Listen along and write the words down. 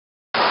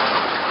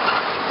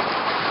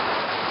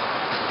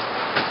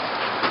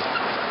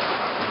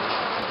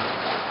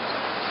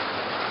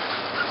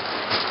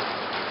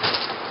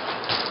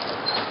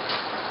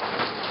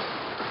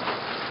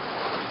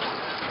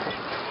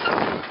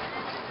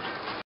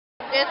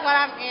This is what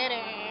I'm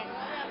eating.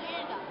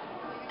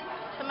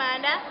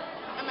 Amanda,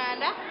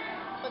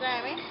 what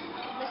I mean?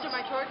 Mr.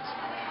 My Shorts.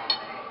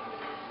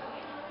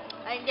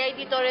 And the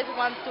editors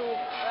want to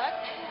what?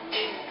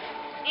 Eat.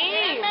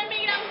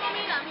 Mira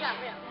comida, mira.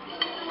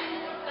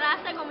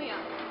 Clase de comida.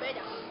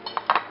 Bella.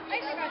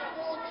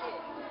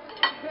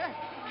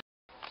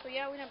 So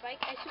yeah, we're gonna bike.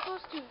 I'm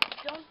supposed to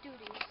don't do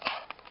this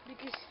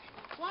because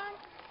one,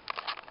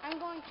 I'm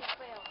going to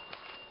fail.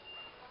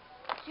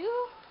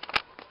 Two,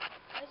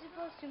 I'm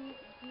supposed to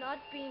not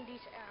be in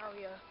this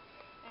area,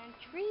 and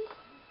three,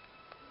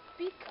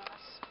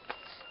 because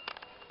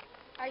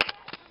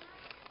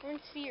we're in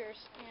Sears,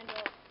 and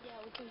yeah,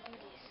 we can do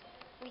this.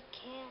 We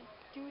can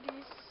do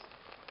this.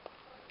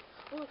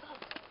 Oh my God!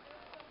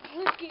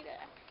 Let's get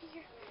out of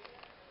here.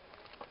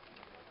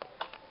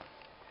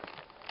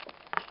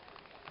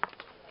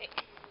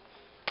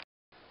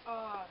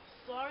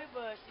 Sorry,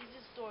 but this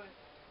is store.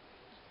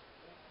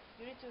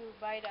 You need to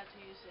buy that to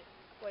use it.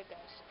 Wait,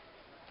 guys.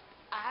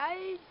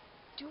 I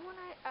do what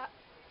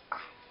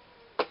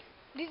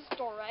this is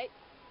store, right?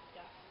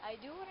 Yeah. I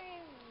do what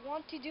I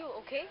want to do,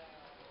 okay?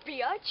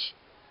 Biatch.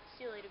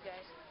 See you later,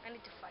 guys. I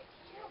need to fight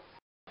here.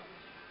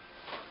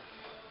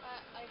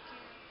 I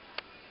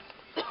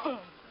can't.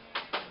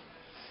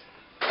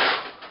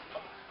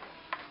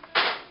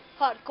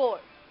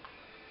 Hardcore.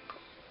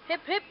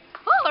 Hip hip.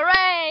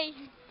 Hooray!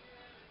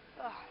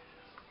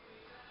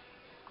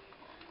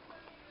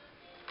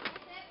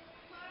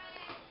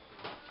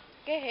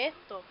 ¿Qué es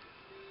esto?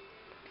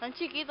 Tan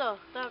chiquito,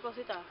 esta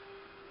cosita.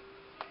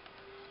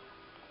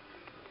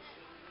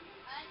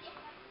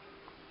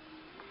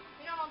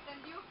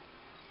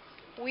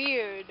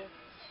 Weird.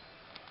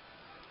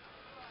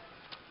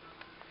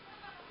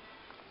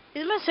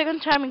 This is my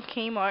second time in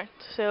Kmart,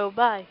 so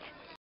bye.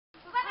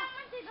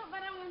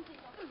 Para un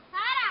momentito.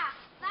 Para.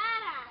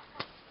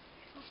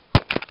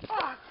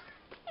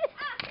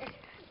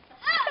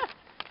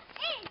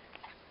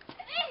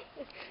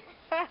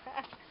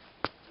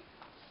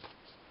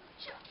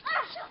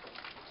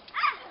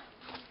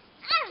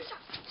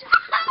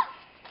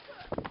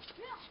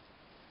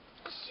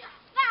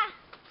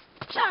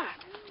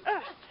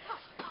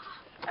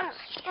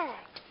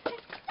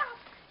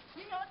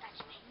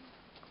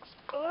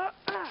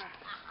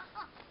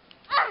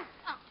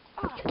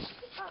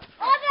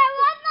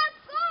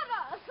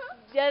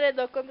 Ya de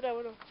 2 contra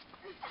 1.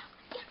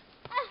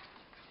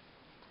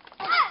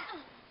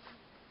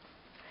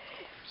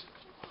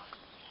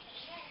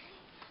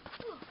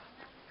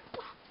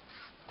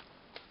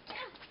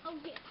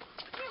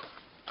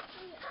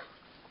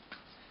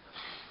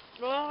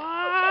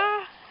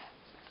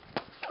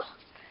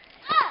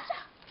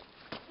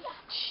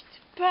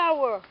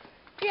 Power.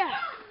 Yeah.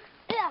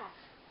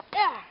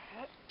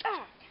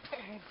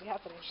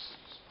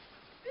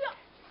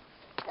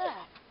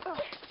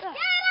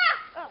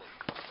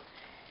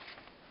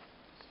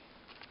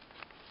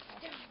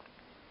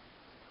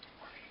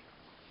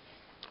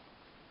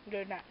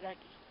 You're not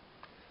lucky.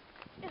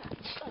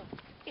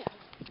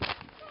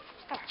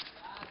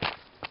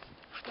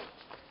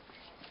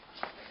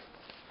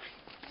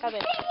 A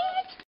ver.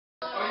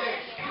 Oye,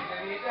 ¿te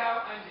dijiste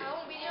a Angie?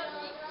 Hago un video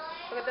así.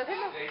 ¿Lo que estás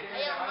haciendo? Ella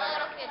es uno de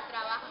los que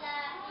trabaja.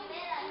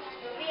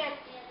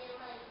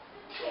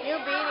 New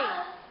beanie.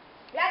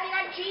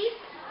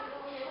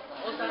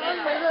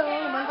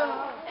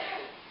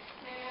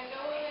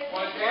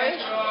 Por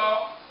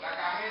dentro, la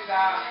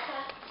camisa.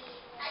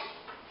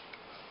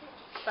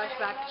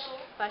 Flashback.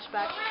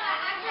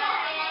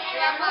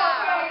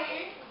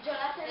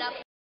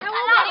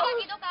 Aquí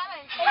no cabe.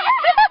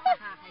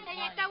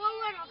 Está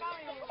bueno,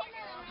 cabe.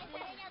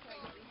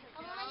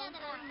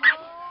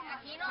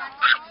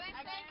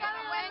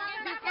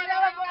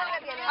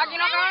 Aquí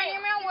no cabe ni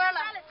mi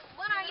abuela.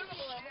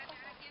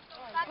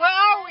 Where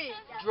are we?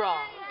 Draw.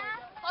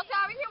 O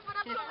sea, Virgen,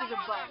 para This is a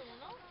bus.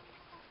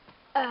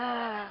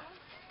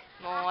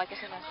 No, hay que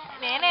hacer más.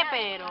 Nene,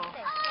 pero.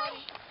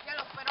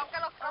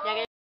 Ya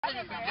que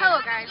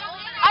Hello guys,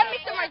 I'm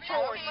Mr. My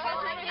Chores,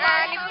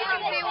 and if you can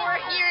see, we're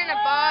here in a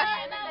bus.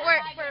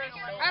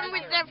 I'm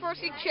with the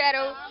Forcing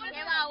Shadow,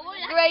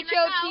 Great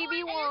Show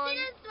TV1,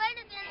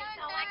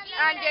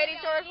 and JD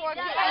Source 1,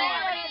 2,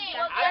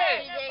 So,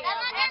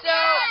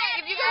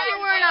 if you can see,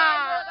 we're in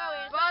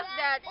a bus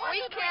that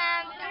we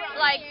can,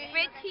 like,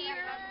 fit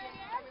here.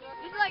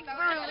 It's like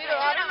very little.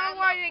 I don't know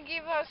why they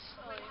give us.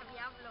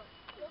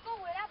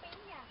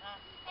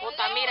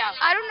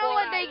 I don't know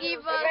what they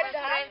give us.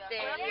 I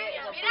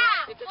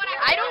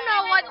don't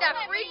know what the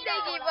freak they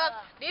give us.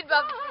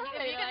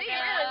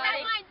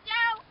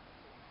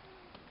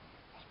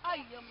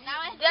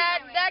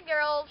 That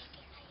girl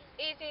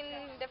is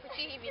in the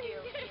Fushigi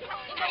video.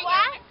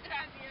 What?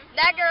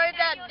 That girl is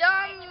that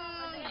dumb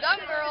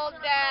girl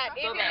that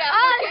is in the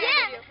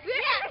Fushigi video.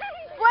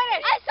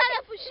 Yeah. I saw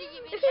the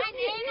Fushigi video.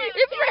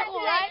 It's pretty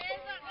cool, right?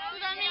 Tú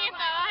también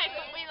estabas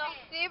estúpido.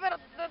 Sí, pero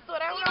tú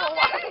eres una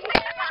bobada.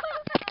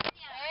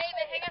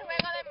 Dejen el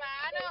juego de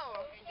mano.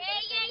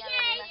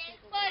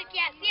 Porque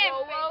así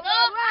empezó.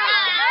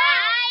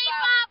 ¡Ay,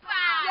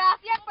 papá! Y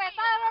así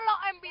empezaron los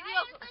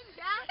envidiosos.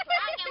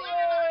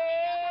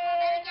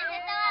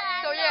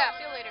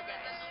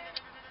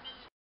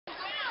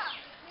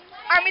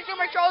 mis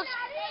commercials.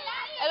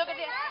 Es lo que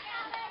tiene.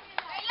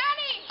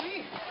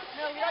 Sí.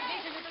 Me lo hubieras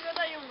dicho, yo te hubiera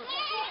traído uno.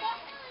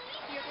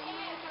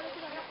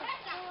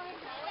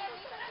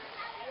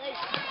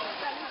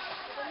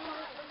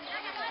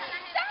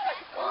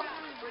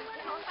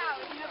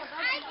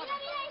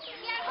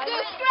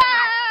 Subscribe.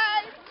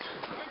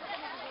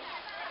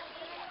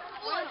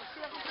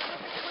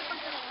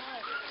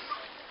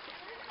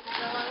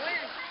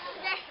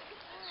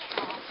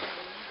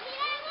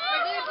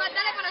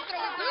 Dale con nuestro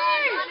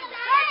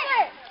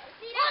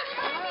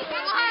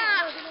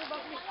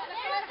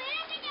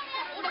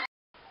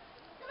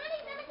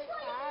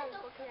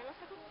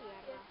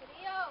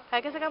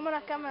Hay que sacarme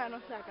las cámaras,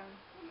 no sacan.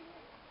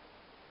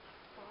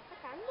 Estaba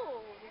sacando,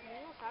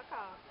 no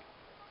saca.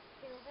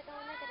 Que no sé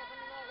dónde que está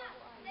poniendo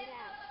huevo. Mira,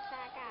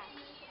 saca.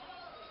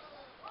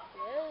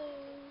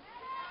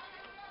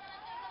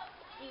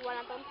 Igual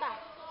la tonta.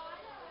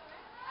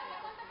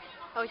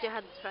 Oh, you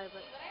had to try,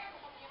 but...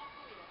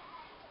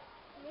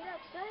 Mira,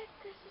 ¿sabes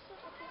qué es eso?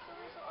 ¿Qué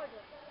son esos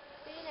hoyos?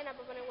 Sí, nena,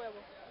 para poner huevo.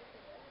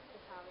 Tú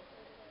sabes.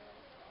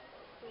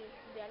 Sí,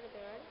 diablo, te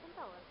voy a dar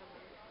cuenta ahora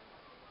también.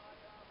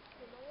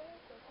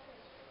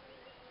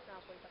 No,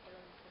 pues para que lo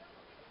dices.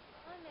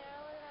 Ay, mira la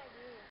bola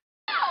allí.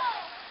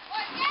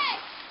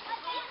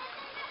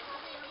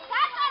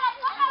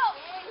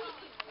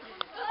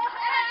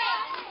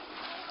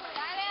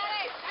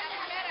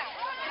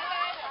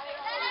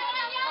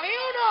 ¡Hay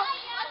uno!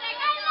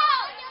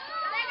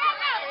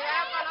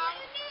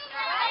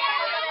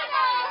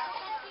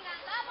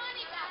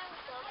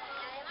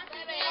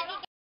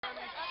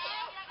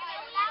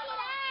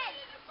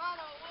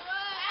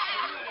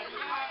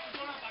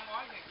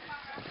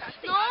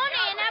 No,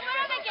 nena,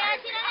 pero me quieres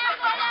tirar la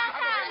bola a la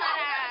cámara.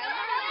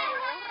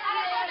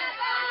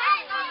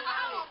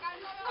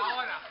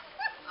 Ahora,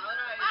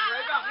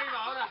 arriba,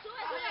 ahora. Yo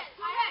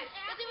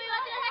te iba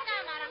a tirar la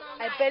cámara, mamá.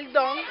 Ay,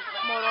 perdón,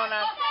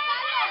 morona.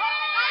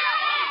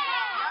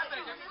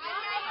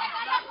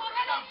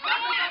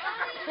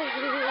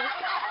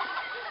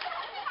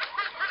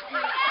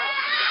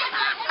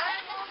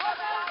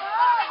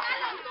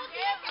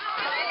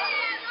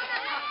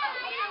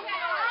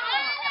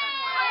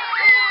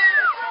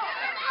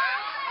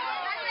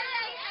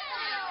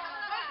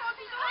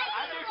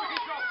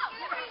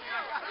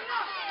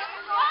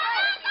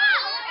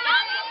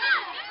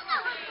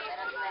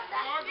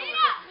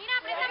 Mira,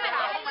 préstamela.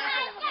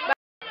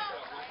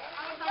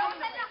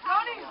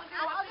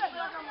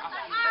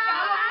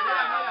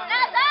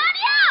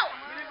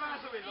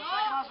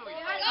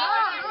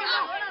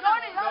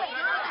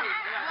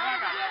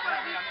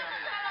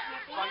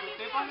 Cuando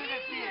usted pone en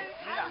el pie,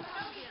 mira, tú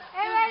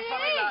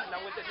sabes la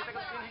vueltecita que tú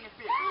tienes en el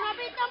pie. ¿Tú no has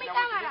visto mi La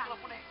cámara? vueltecita lo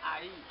pones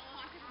ahí.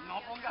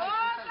 No pongas el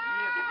punta del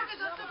pie porque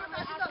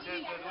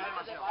te duele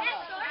demasiado.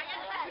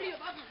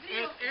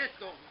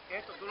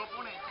 Esto, tú lo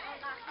pones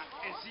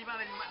encima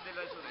del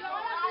de eso.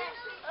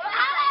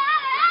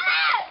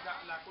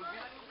 La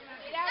curvita que tú tienes.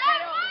 Mira,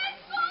 pero...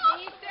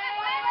 ¿Viste?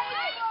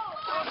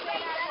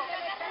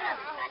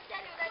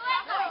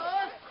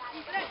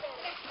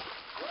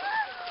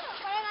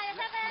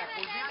 La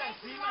curvita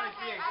encima del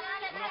pie.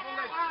 No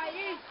pongas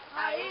el...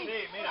 Ahí. Sí,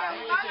 mira,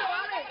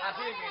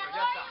 así mismo,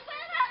 ya está.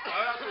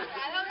 Ahora tú.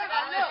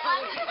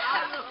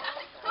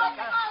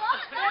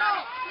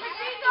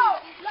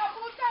 La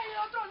punta y el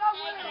otro lado,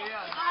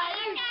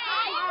 Ahí.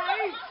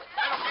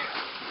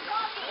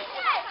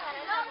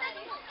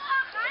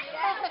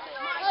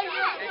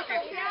 Es que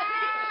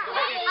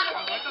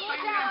cuando esto está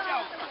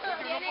enganchado,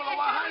 porque yo no puedo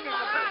bajarme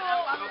porque lo de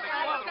cuadro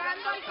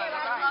se me cae.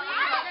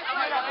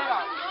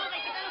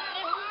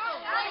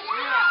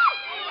 Mira.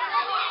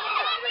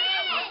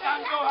 Están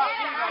dos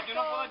arriba, yo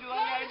no puedo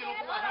ayudarle a él, yo no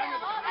puedo bajarme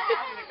porque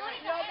se me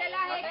cae. Los de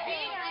las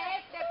esquinas,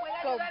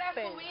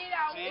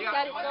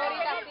 puede ayudar a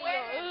subir a un... Sí,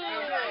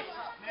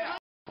 mira.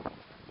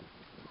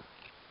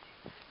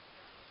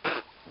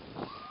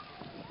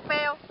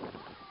 Feo.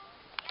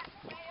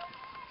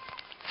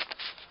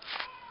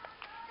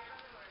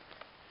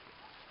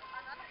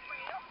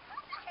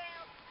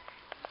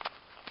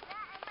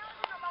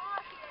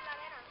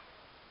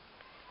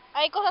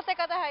 Hay cosas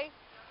secadas ahí.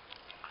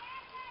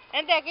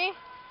 Gente, aquí.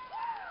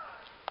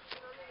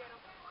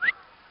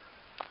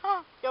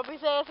 Ah, yo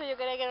pisé eso, yo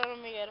creía que era un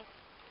hormiguero.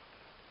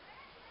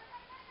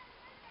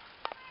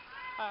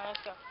 Ah,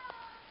 let's go.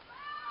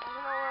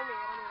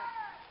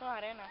 No,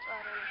 arena.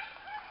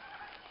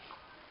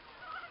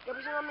 Yo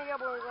puse una hormiga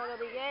porque cuando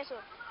piqué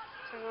eso,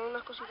 se ven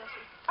unas cositas así.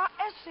 Ah,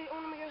 eso sí,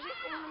 un hormiguero, sí,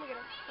 es un hormiguero.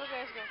 Ok,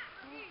 let's go.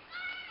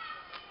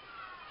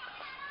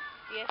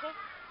 ¿Y eso?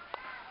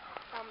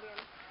 También.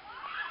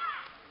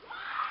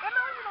 ¿Qué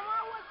mejor si vamos a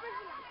jugar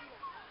Frisbee en la piscina?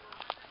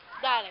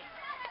 Dale.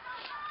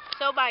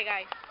 So, bye,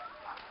 guys.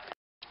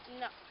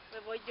 No, me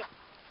voy yo.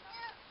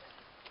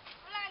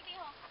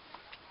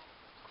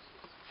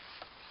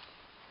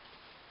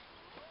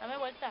 Dame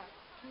vuelta.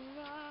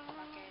 No.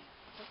 ¿Por qué?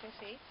 Porque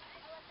sí.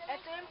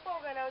 Estoy en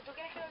Pokémon, ¿tú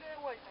quieres que lo dé de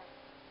vuelta?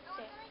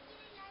 Sí.